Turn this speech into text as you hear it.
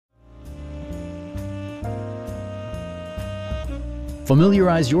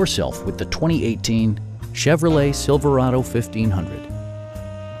Familiarize yourself with the 2018 Chevrolet Silverado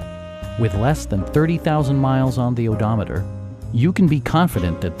 1500. With less than 30,000 miles on the odometer, you can be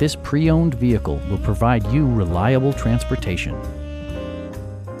confident that this pre-owned vehicle will provide you reliable transportation.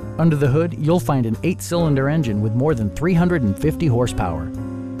 Under the hood, you'll find an 8-cylinder engine with more than 350 horsepower,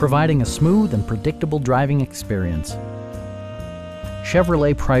 providing a smooth and predictable driving experience.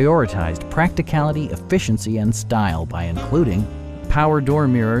 Chevrolet prioritized practicality, efficiency, and style by including power door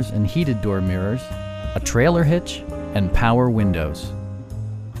mirrors and heated door mirrors, a trailer hitch, and power windows.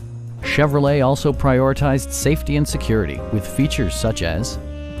 Chevrolet also prioritized safety and security with features such as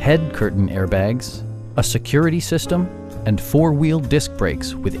head curtain airbags, a security system, and 4-wheel disc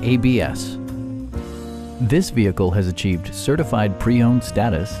brakes with ABS. This vehicle has achieved certified pre-owned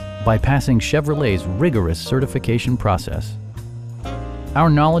status by passing Chevrolet's rigorous certification process. Our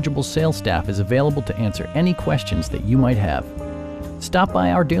knowledgeable sales staff is available to answer any questions that you might have. Stop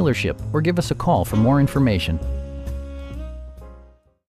by our dealership or give us a call for more information.